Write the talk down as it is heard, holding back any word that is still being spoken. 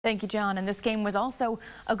Thank you, John. And this game was also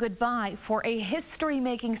a goodbye for a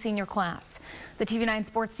history-making senior class. The TV9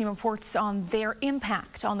 sports team reports on their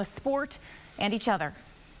impact on the sport and each other.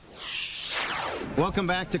 Welcome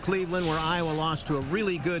back to Cleveland, where Iowa lost to a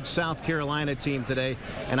really good South Carolina team today.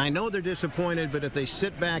 And I know they're disappointed, but if they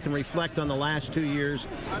sit back and reflect on the last 2 years,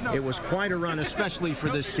 it was quite a run, especially for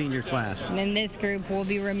this senior class. And this group will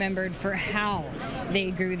be remembered for how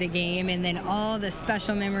they grew the game and then all the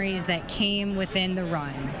special memories that came within the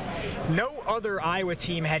run. No other Iowa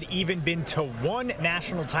team had even been to one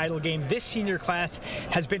national title game. This senior class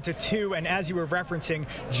has been to two, and as you were referencing,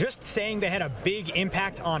 just saying they had a big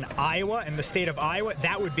impact on Iowa and the state of Iowa,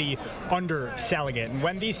 that would be underselling it. And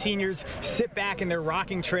when these seniors sit back in their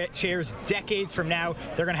rocking chairs decades from now,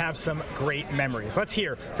 they're going to have some great memories. Let's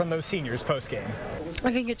hear from those seniors post-game.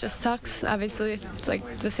 I think it just sucks, obviously. It's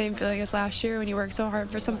like the same feeling as last year when you work so hard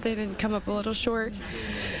for something and come up a little short.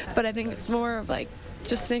 But I think it's more of like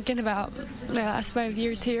just thinking about my last 5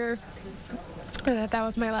 years here, that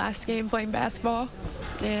was my last game playing basketball,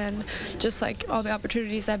 and just like all the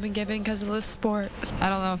opportunities I've been given because of this sport. I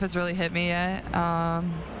don't know if it's really hit me yet.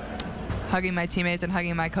 Hugging my teammates and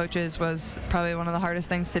hugging my coaches was probably one of the hardest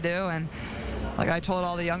things to do, and like I told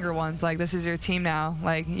all the younger ones, like, this is your team now.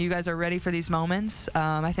 Like, you guys are ready for these moments.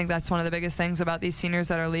 I think that's one of the biggest things about these seniors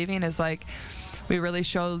that are leaving is like, we really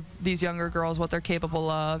showed these younger girls what they're capable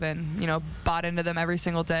of and, you know, bought into them every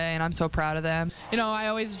single day, and I'm so proud of them. You know, I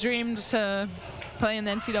always dreamed to play in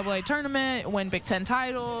the NCAA tournament, win Big Ten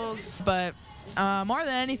titles, but more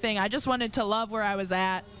than anything, I just wanted to love where I was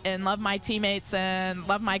at and love my teammates and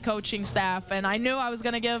love my coaching staff, and I knew I was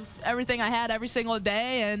going to give everything I had every single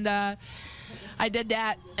day, and I did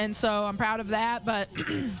that, and so I'm proud of that. But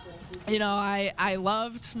you know, I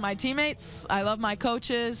loved my teammates, I love my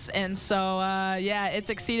coaches, and so yeah, it's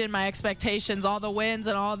exceeded my expectations. All the wins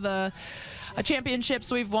and all the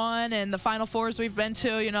championships we've won and the Final Fours we've been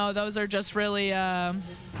to, you know, those are just really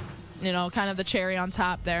you know, kind of the cherry on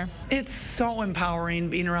top there. It's so empowering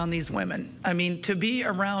being around these women. I mean, to be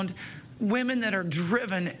around women that are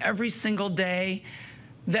driven every single day,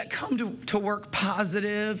 that come to work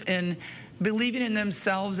positive and believing in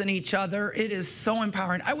themselves and each other, it is so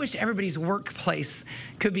empowering. I wish everybody's workplace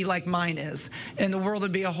could be like mine is, and the world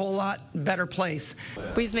would be a whole lot better place.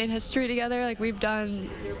 We've made history together. Like, we've done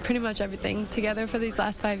pretty much everything together for these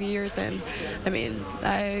last 5 years, and I mean,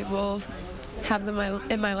 I will have them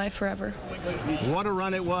in my life forever. What a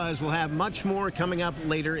run it was. We'll have much more coming up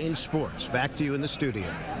later in sports. Back to you in the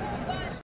studio.